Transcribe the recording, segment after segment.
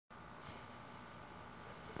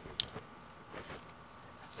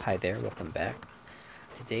Hi there, welcome back.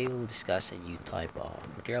 Today we'll discuss a new type of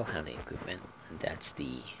material handling equipment, and that's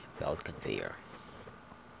the belt conveyor.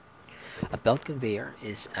 A belt conveyor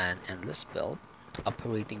is an endless belt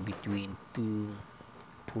operating between two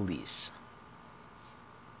pulleys.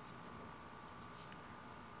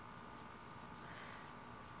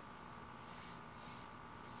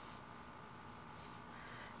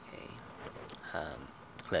 Okay. Um,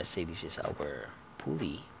 let's say this is our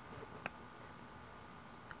pulley.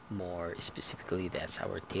 More specifically, that's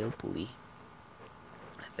our tail pulley.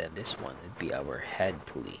 And then this one would be our head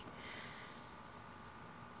pulley.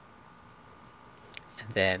 And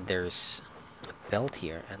then there's a belt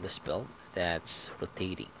here, and this belt that's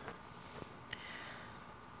rotating.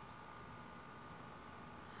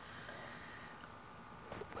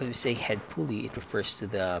 When we say head pulley, it refers to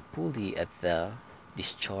the pulley at the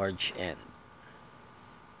discharge end.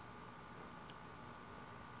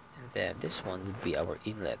 And then this one would be our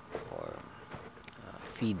inlet or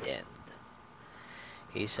feed end.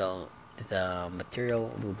 Okay, so the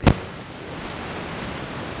material will be moving here.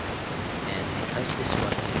 And because this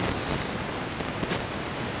belt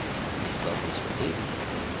is rotating,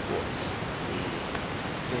 of course, the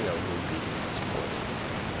material will be transported.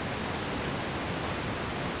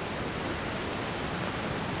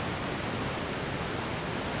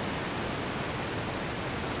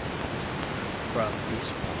 From this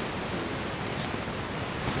point to this point.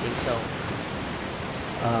 Okay, so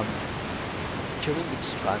during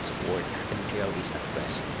its transport, the material is at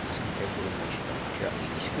rest as compared to the motion of material in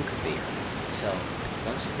a screw conveyor. So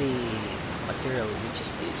once the material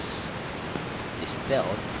reaches this belt,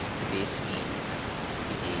 it is in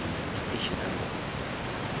a stationary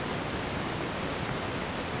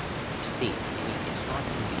state. Meaning it's not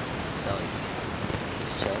moving, so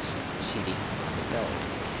it's just sitting on the belt.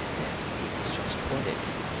 It is transported.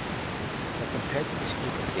 So compared to the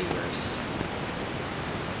screw conveyors,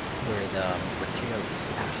 where the material is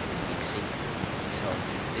actually mixing, so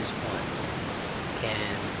this one can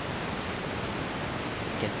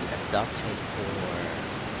be adapted for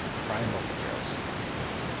friable materials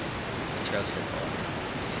that are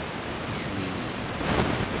easily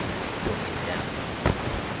broken down.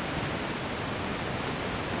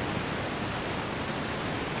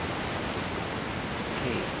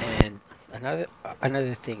 Okay, and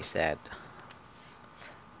another thing is that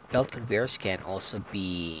belt conveyors can also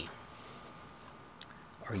be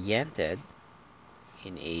oriented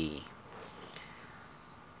in an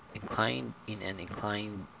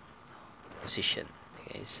inclined position.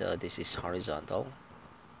 Okay, so this is horizontal,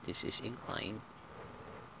 this is inclined,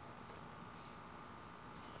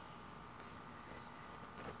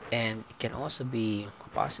 and it can also be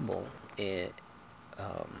possible if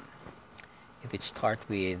it starts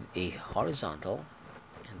with a horizontal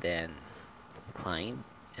and then inclined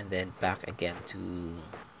and then back again to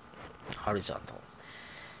horizontal.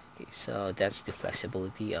 Okay, so that's the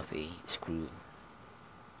flexibility of a screw.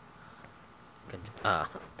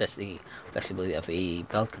 That's the flexibility of a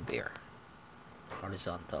belt conveyor.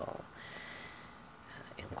 Horizontal,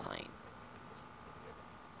 inclined.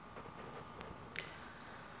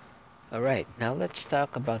 Alright, now let's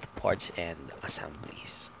talk about the parts and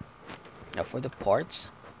assemblies. Now for the parts,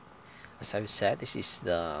 as I've said, this is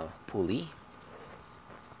the pulley.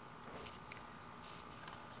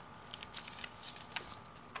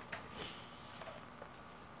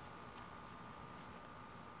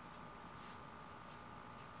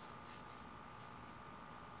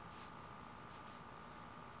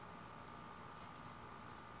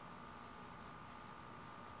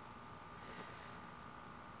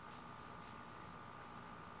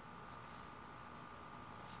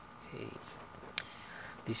 Okay,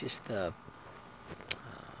 this is the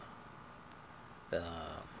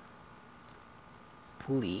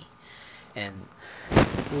pulley, and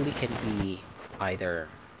the pulley can be either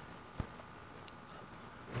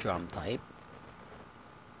drum type,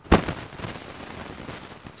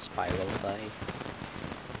 spiral type,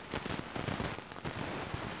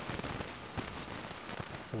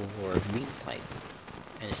 or wing type,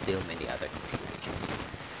 and still many other configurations.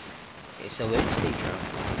 Okay, so when we say drum,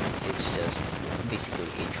 it's just basically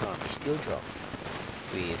a drum, a steel drum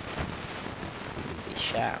with a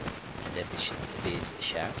shaft, and then this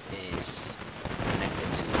shaft is connected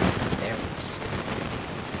to bearings.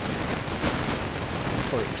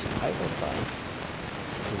 For a spiral type,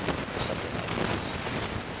 it will be something like this.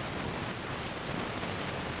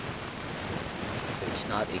 So it's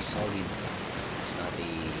not a solid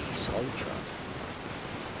drum.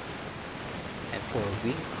 And for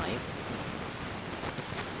wing type,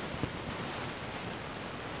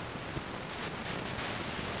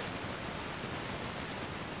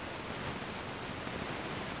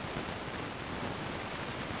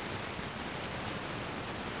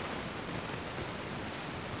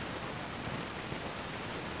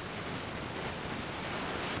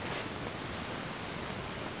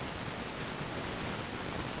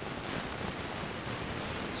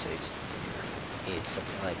 it's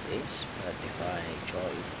something like this, but if I draw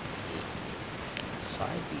it in the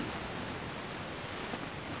side view,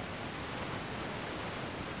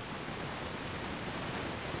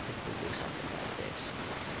 it will look something like this.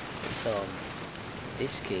 So in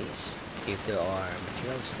this case, if there are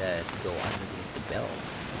materials that go underneath the belt,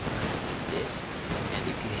 underneath this, and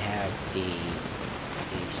if you have a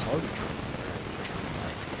solid trim or a trim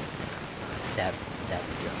line, that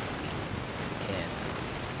definitely can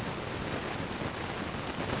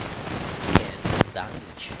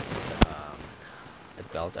damage the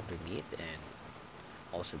belt underneath and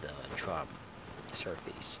also the drum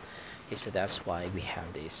surface. Okay, so that's why we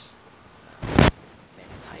have this many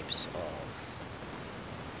types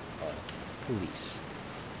of pulleys.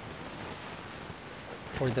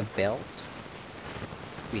 For the belt,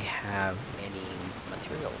 we have many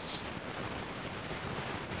materials.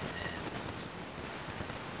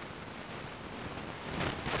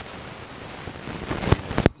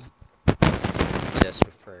 And just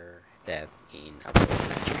refer that in our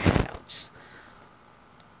lecture handouts.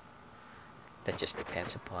 That just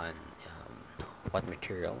depends upon what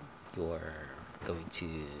material you're going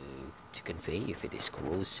to convey, if it is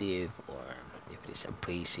corrosive or if it is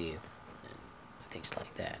abrasive and things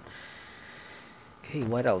like that. Okay,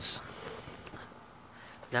 what else?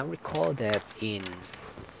 Now recall that in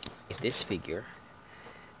this figure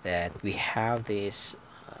that we have this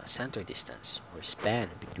center distance or span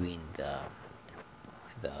between the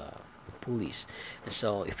pulleys, and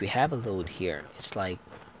so if we have a load here, it's like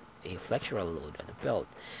a flexural load on the belt,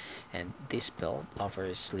 and this belt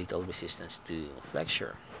offers little resistance to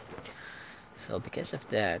flexure. So because of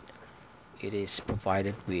that, it is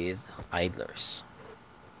provided with idlers.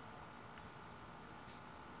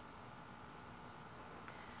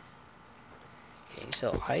 Okay,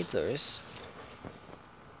 so idlers,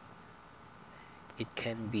 it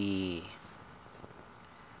can be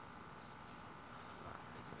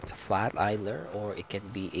a flat idler or it can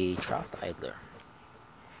be a trough idler.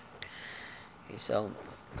 Okay, so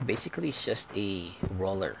basically it's just a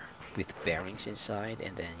roller with bearings inside,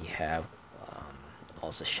 and then you have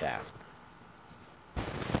also shaft.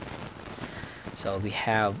 So we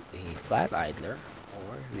have a flat idler,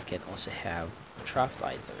 or we can also have trough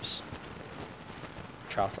idlers.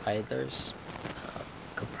 Trough idlers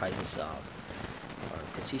comprises of or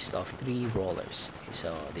consists of 3 rollers. Okay,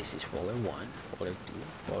 so this is roller 1, roller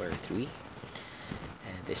 2, roller 3,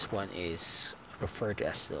 and this one is referred to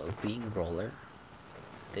as the wing roller.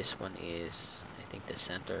 This one is, I think, the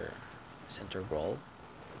center roll,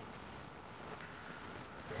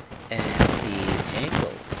 and the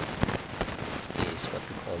angle is what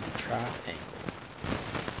we call the trough angle.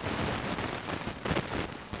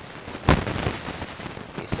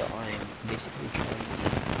 Okay, so I'm basically drawing the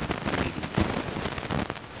reading.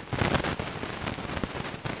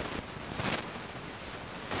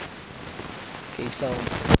 Okay, so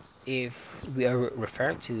if we are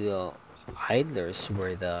referring to idlers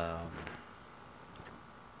where the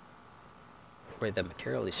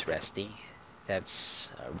material is resting,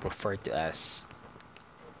 that's referred to as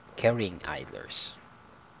carrying idlers.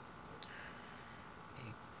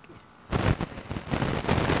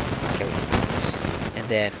 Carrying idlers. And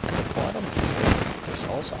then at the bottom here, there's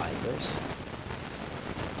also idlers,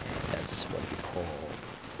 and that's what we call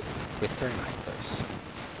return idlers.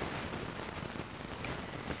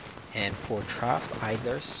 And for trough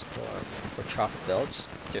idlers or for trough belts,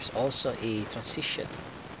 there's also a transition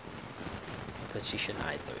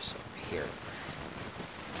idlers over here.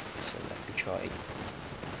 So let me draw it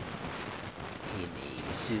in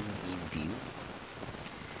a zoom in view.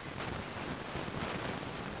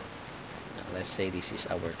 Now let's say this is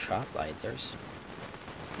our trough idlers.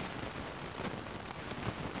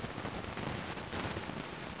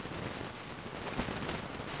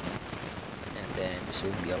 And then this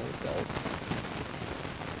will be our belt.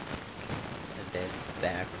 And then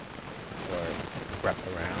back or wrap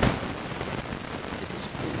around to this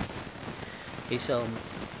pulley. Okay, so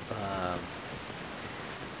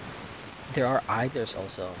there are idlers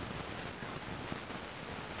also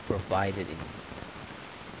provided in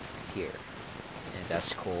here, and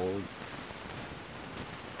that's called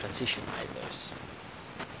transition idlers.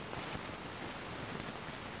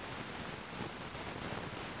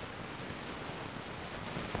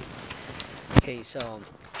 Okay, so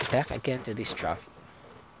back again to this trough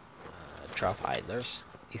idlers.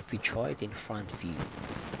 If we draw it in front view,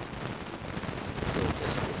 we'll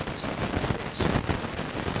just do something like this.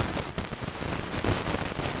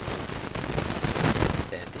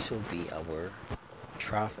 Then this will be our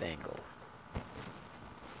trough angle,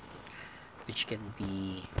 which can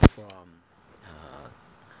be from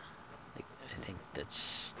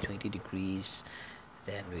that's 20 degrees.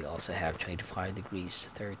 Then we also have 25 degrees,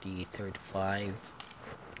 30, 35,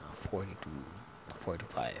 40 to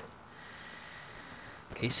 45.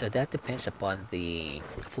 Okay, so that depends upon the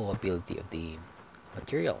flowability of the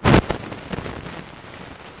material.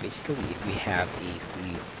 Basically, if we have a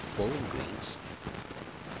free flowing grains,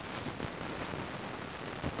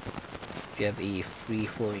 if you have a free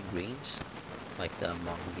flowing grains like the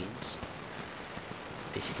mung beans,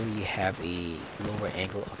 basically you have a lower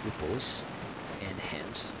angle of repose, and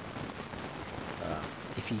hence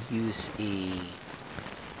if you use a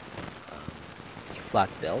flat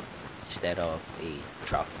belt instead of a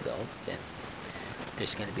trough belt, then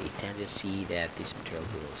there's going to be a tendency that this material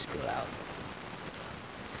will spill out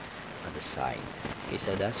on the side. Okay,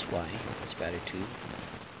 so that's why it's better to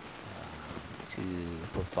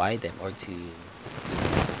provide them, or to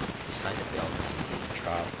design the belt in a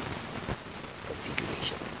trough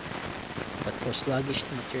configuration. But for sluggish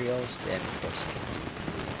materials, then of course you can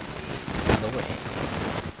do a lower angle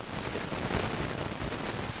with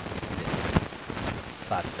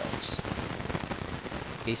flat belts.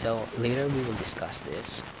 Okay, so later we will discuss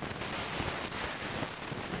this.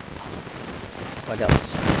 What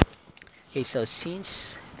else? Okay, so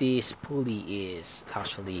since this pulley is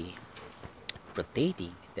actually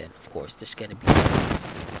rotating, then of course there's gonna be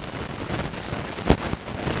some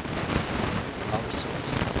power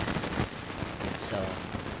source. So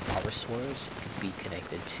power source could be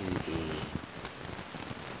connected to a,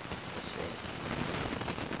 let's say,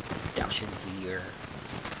 reduction gear,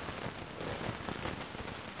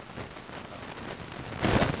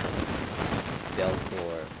 belt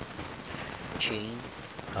or chain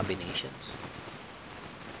combinations.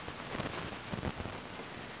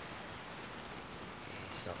 Okay,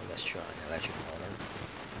 so let's draw an electric motor.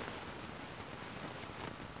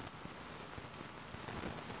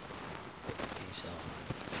 Okay, so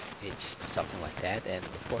it's something like that, and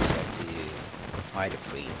of course you have to provide a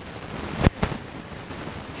frame.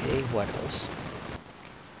 Okay, what else?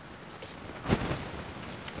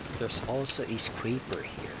 There's also a scraper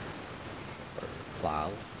here, or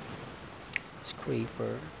plow,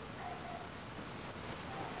 scraper,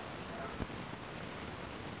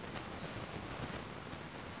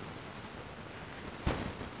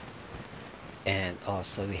 and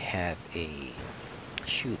also we have a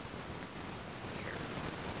chute here.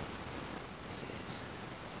 This is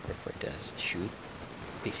referred to as chute,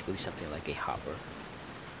 basically something like a hopper.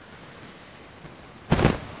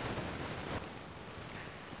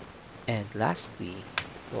 And lastly,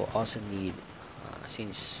 we'll also need,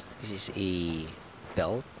 since this is a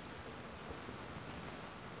belt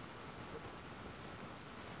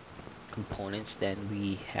components, then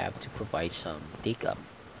we have to provide some take-up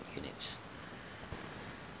units.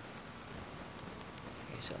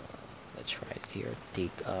 Okay, so let's write it here,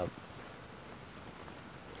 take-up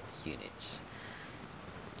units.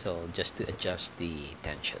 So just to adjust the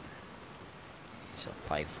tension. So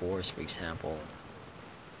apply force, for example.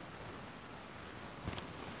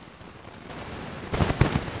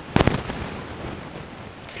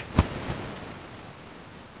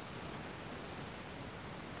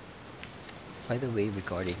 By the way,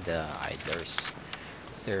 regarding the idlers,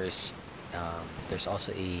 there's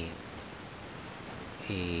also a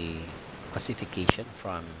classification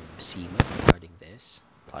from SEMA regarding this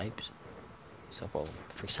types. So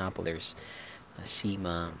for example, there's a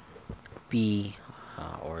SEMA B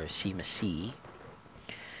or SEMA C,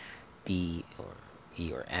 D or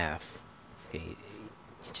E or F. Okay,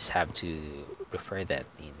 you just have to refer that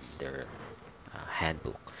in their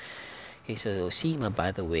handbook. Okay, so SEMA,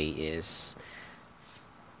 by the way, is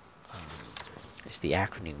the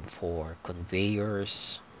acronym for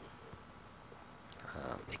Conveyors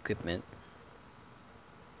Equipment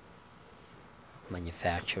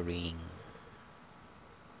Manufacturing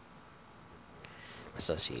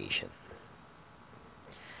Association.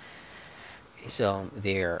 Okay, so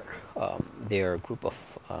they're a group of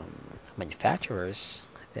manufacturers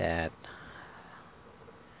that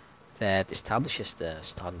establishes the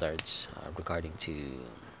standards regarding to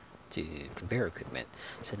conveyor equipment.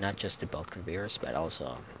 So not just the belt conveyors, but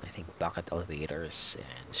also I think bucket elevators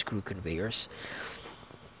and screw conveyors.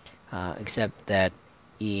 Except that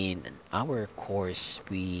in our course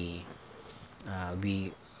we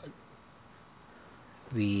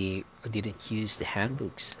didn't use the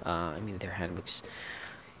handbooks. I mean their handbooks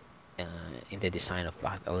in the design of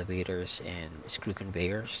bucket elevators and screw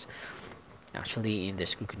conveyors. Actually, in the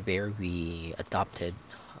screw conveyor, we adopted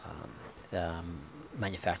the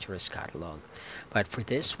manufacturer's catalog. But for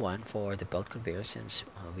this one, for the belt conveyor, since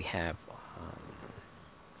we have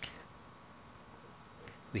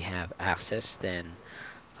we have access, then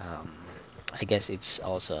I guess it's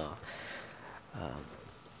also a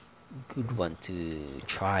good one to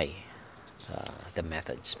try the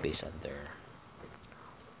methods based on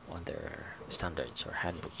their standards or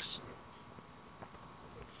handbooks.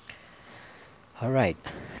 All right,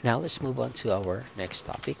 now let's move on to our next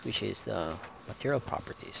topic, which is the material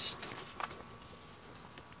properties.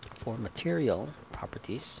 For material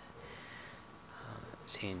properties,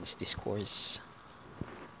 since this course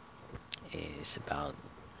is about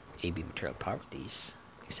AB material properties,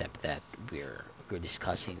 except that we're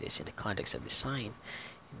discussing this in the context of design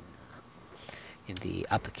in the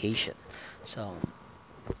application, so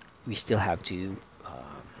we still have to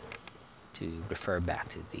refer back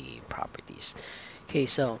to the properties. Okay,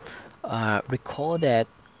 so recall that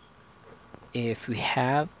if we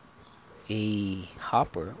have a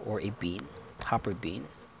hopper or a bean, hopper bean,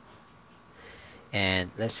 and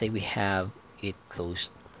let's say we have it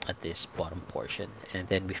closed at this bottom portion, and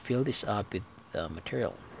then we fill this up with the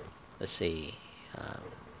material, let's say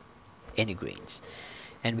any grains,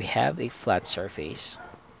 and we have a flat surface.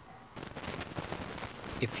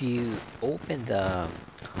 If you open the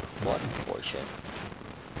bottom portion,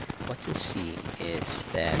 what you'll see is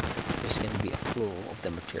that there's going to be a flow of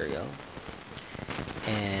the material,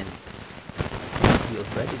 and we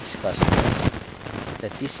already discussed this,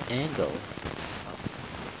 that this angle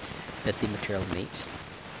that the material makes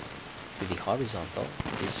to the horizontal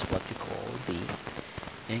is what we call the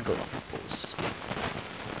angle of repose.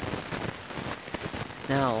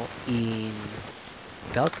 Now, in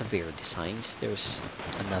belt conveyor designs, there's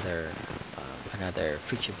another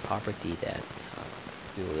friction property that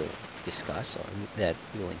we will discuss, or that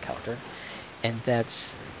we will encounter, and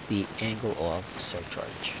that's the angle of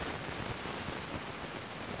surcharge.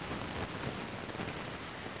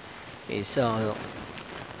 Okay, so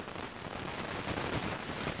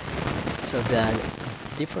the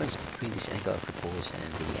difference between this angle of repose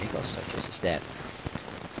and the angle of surcharge is that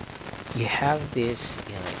you have this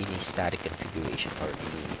in a static configuration, or in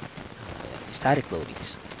static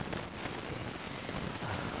loadings. Okay.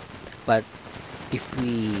 But if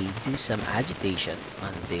we do some agitation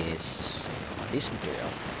on this material,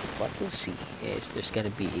 what we'll see is there's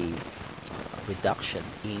going to be a reduction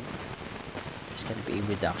in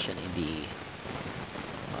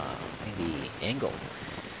the angle,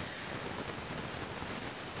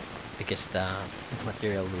 because the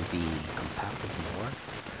material will be compacted more.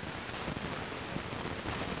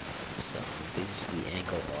 So this is the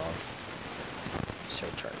angle of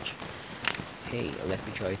surcharge. Okay, let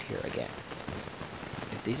me draw it here again.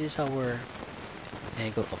 If this is our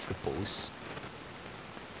angle of repose,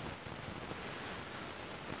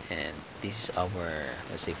 and this is our,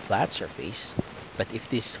 let's say, flat surface, but if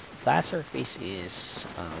this flat surface is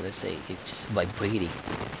let's say it's vibrating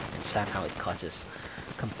and somehow it causes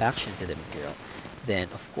compaction to the material, then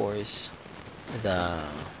of course the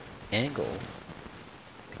angle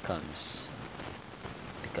becomes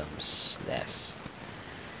less.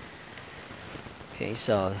 Okay,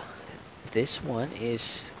 so this one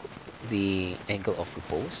is the angle of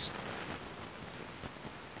repose,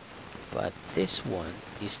 but this one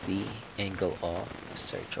is the angle of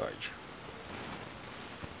surcharge,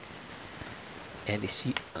 and it's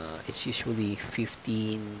usually 5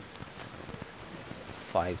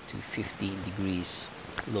 to 15 degrees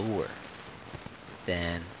lower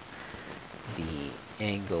than the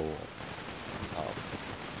angle of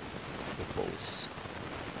repose.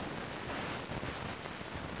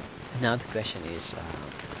 Now the question is,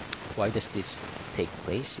 why does this take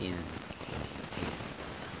place in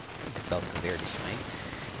the belt conveyor design?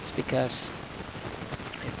 It's because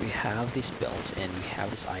if we have these belts and we have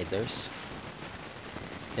these idlers,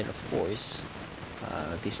 then of course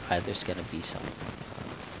these idlers gonna be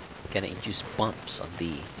gonna induce bumps on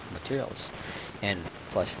the materials, and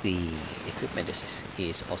plus the equipment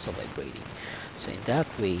is also vibrating. So in that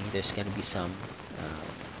way, there's gonna be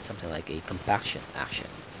something like a compaction action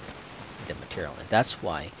in the material, and that's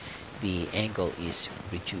why the angle is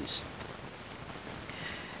reduced.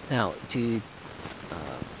 Now to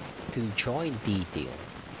draw in detail,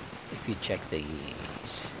 if you check the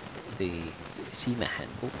SEMA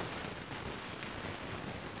handbook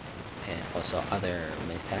and also other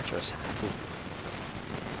manufacturers' handbook,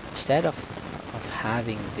 instead of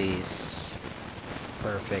having this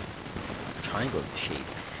perfect triangle shape,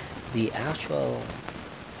 the actual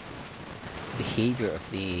behavior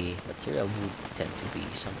of the material would tend to be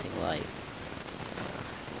something like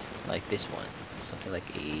this one, something like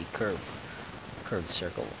a curved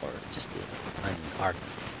circle, or just an arc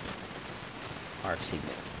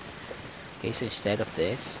segment. Okay, so instead of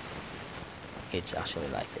this, it's actually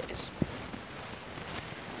like this.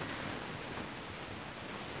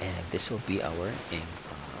 And this will be our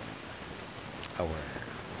our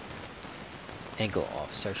angle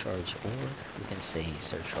of surcharge, or we can say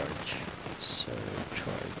surcharge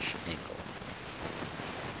angle.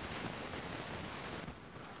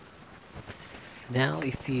 Now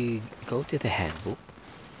if you go to the handbook,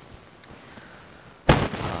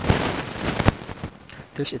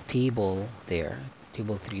 there's a table there,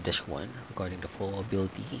 table 3-1, regarding the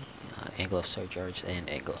flowability, angle of surcharge, and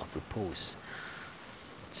angle of repose.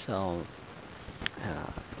 So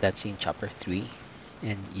that's in chapter 3,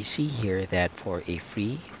 and you see here that for a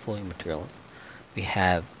free flowing material we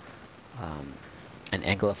have an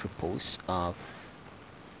angle of repose of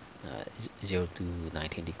 0 to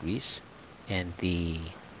 19 degrees, and the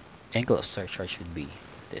angle of surcharge would be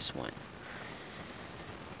this one,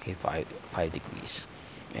 okay, 5 degrees.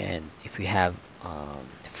 And if we have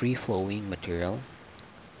free flowing material,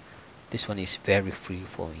 this one is very free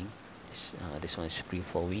flowing, this one is free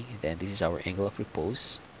flowing, then this is our angle of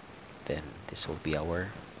repose, then this will be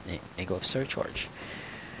our angle of surcharge.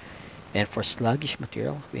 And for sluggish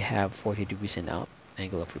material, we have 40 degrees and up,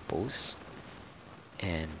 angle of repose,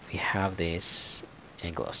 and we have this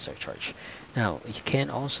angle of surcharge. Now you can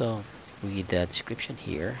also read the description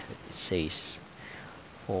here. It says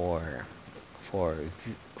for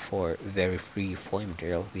very free flowing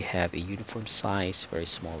material, we have a uniform size, very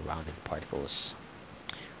small rounded particles,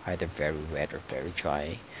 either very wet or very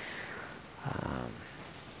dry,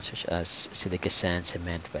 such as silica sand,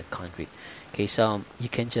 cement, wet concrete. Okay, so you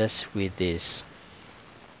can just read this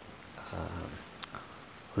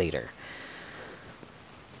later.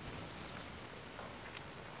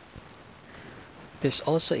 There's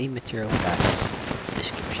also a material class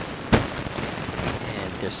description,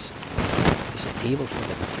 and there's a table for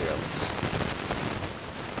the materials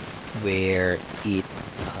where it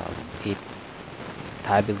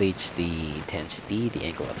tabulates the intensity, the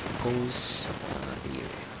angle of repose, the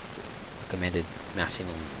recommended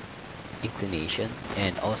maximum inclination,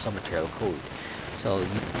 and also material code. So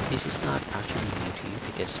this is not actually new to you,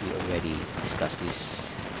 because we already discussed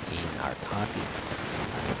this in our topic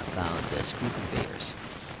about the screw conveyors,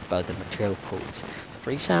 about the material codes.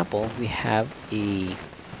 For example, we have a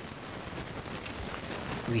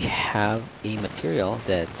material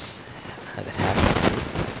that has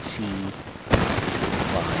C,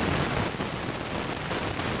 Y,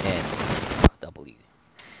 and W.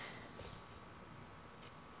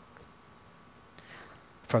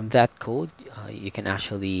 From that code, you can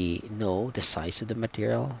actually know the size of the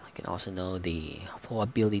material. You can also know the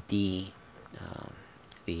flowability,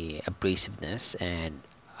 the abrasiveness, and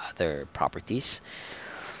other properties.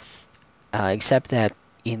 Except that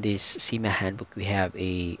in this SEMA handbook, we have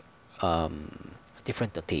a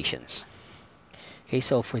different notations. Okay,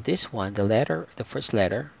 so for this one, the first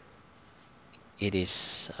letter, it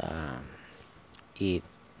is it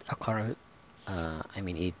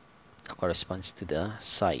corresponds to the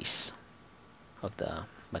size of the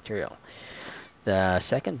material. The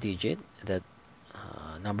second digit, that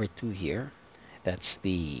number 2 here, that's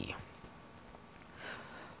the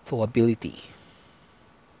flowability,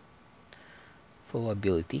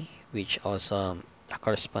 which also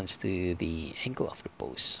corresponds to the angle of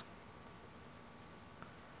repose.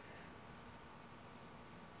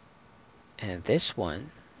 And this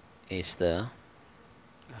one is the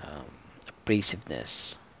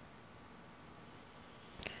abrasiveness.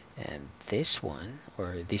 And this one,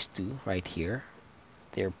 or these two right here,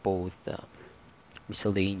 they're both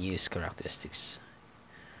miscellaneous characteristics.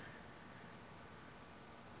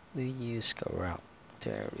 Miscellaneous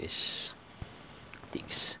characteristics.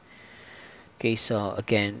 Okay, so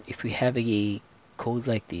again, if we have a code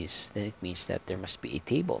like this, then it means that there must be a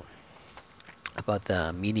table about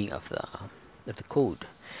the meaning of the code.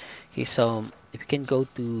 Okay, so if we can go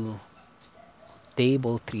to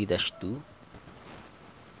table 3-2,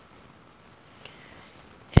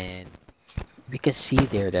 and we can see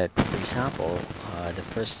there that, for example, the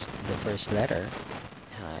first letter,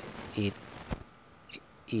 it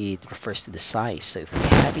refers to the size. So if we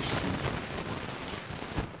have a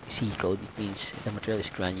C code, it means the material is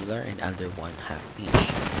granular and under 1/2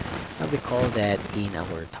 inch. Now recall that in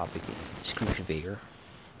our topic in screw conveyor,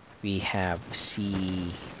 we have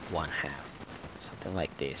C 1/2, something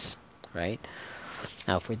like this, right?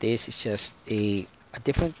 Now for this, it's just a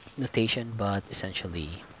different notation, but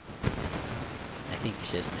essentially, I think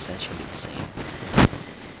it's just essentially the same.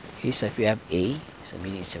 Okay, so if you have A, so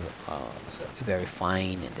meaning it's very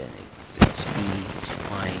fine, and then if it's B, it's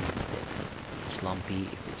fine, then it's lumpy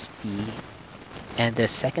if it's D, and the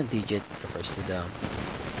second digit refers to the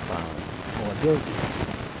flowability,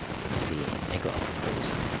 the angle of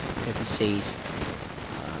pose. If it says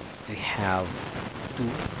we have 2,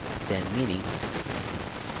 then meaning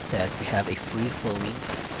that we have a free-flowing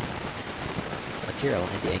material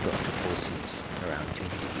and the angle of pose is around 20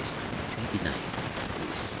 degrees to 29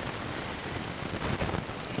 degrees.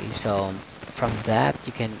 Okay, so from that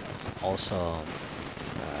you can also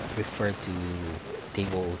refer to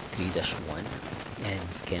table 3-1 and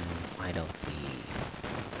you can find out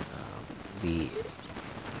the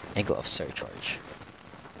angle of surcharge.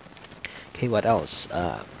 Okay, what else?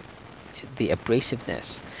 The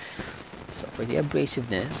abrasiveness. So for the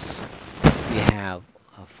abrasiveness, we have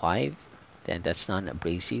 5, then that's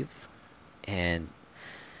non-abrasive, and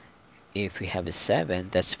if we have a 7,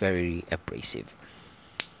 that's very abrasive,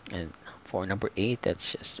 and for number 8,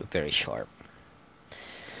 that's just very sharp.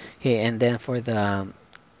 Okay, and then for the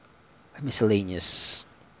miscellaneous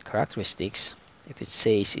characteristics, if it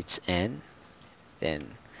says it's N,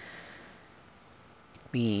 then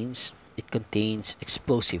it means it contains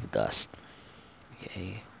explosive dust.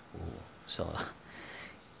 Okay, so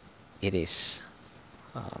it is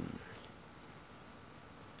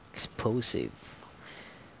explosive.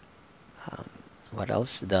 What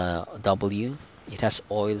else? The W, it has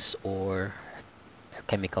oils or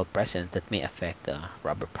chemical present that may affect the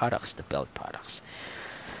rubber products, the belt products.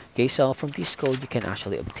 Okay, so from this code you can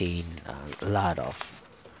actually obtain a lot of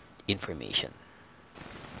information.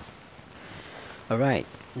 Alright,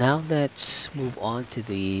 now let's move on to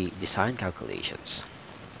the design calculations.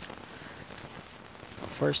 The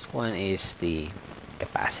first one is the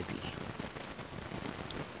capacity.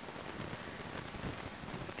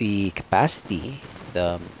 The capacity,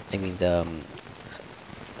 the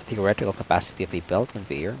theoretical capacity of a belt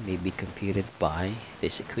conveyor may be computed by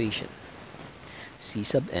this equation. C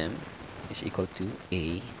sub m is equal to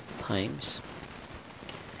A times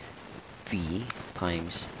V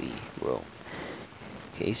times the rho.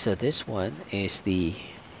 Okay, so this one is the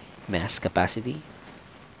mass capacity.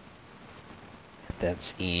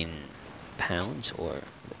 That's in pounds, or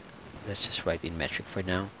let's just write in metric for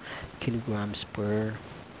now. Kilograms per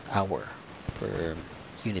hour per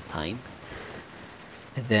unit time.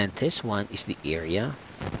 And then this one is the area,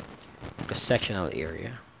 the sectional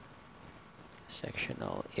area.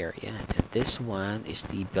 And this one is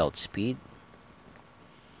the belt speed.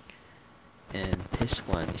 And this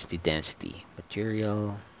one is the density,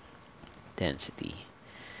 material density.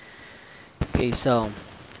 Okay, so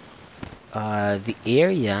the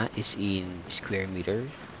area is in square meter,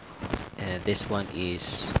 and this one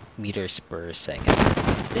is meters per second.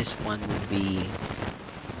 This one will be,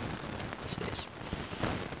 what's this?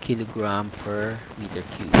 Kilogram per meter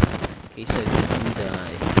cube. Okay, so if you do the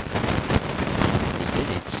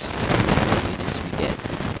units, we get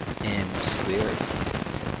m squared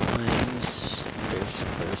times meters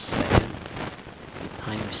per second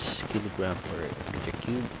times kilogram per meter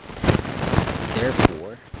cube.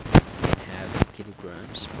 Therefore, you can have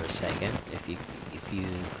kilograms per second. If you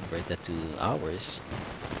convert that to hours,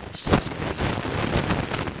 it's just going to be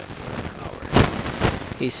kilogram per hour.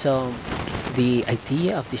 Okay, so the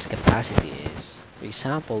idea of this capacity is, for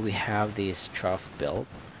example, we have this trough belt,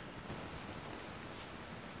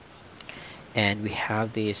 and we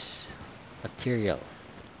have this material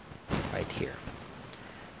right here.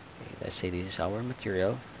 Okay, let's say this is our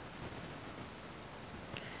material,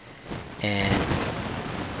 and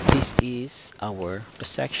this is our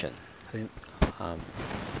cross-section.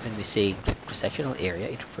 When we say cross-sectional area,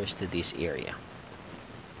 it refers to this area.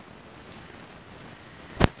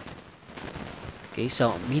 Okay,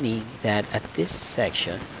 so meaning that at this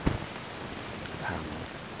section,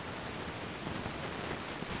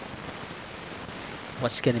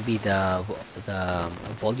 what's going to be the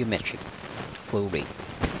volumetric flow rate?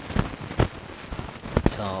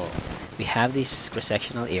 So we have this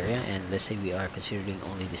cross-sectional area, and let's say we are considering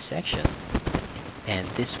only this section, and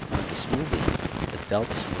this one is moving, the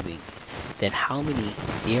belt is moving, then how many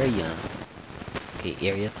area? Okay,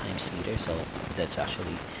 area times meter, so that's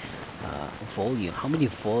actually volume. How many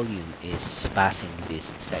volume is passing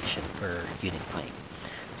this section per unit time?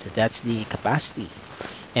 So that's the capacity.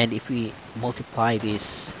 And if we multiply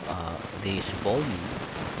this volume,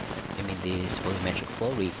 this volumetric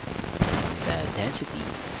flow rate, the density,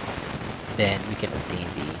 then we can obtain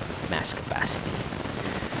the mass capacity.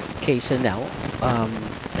 Okay, so now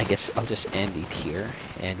I guess I'll just end it here,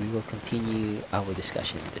 and we will continue our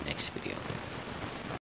discussion in the next video.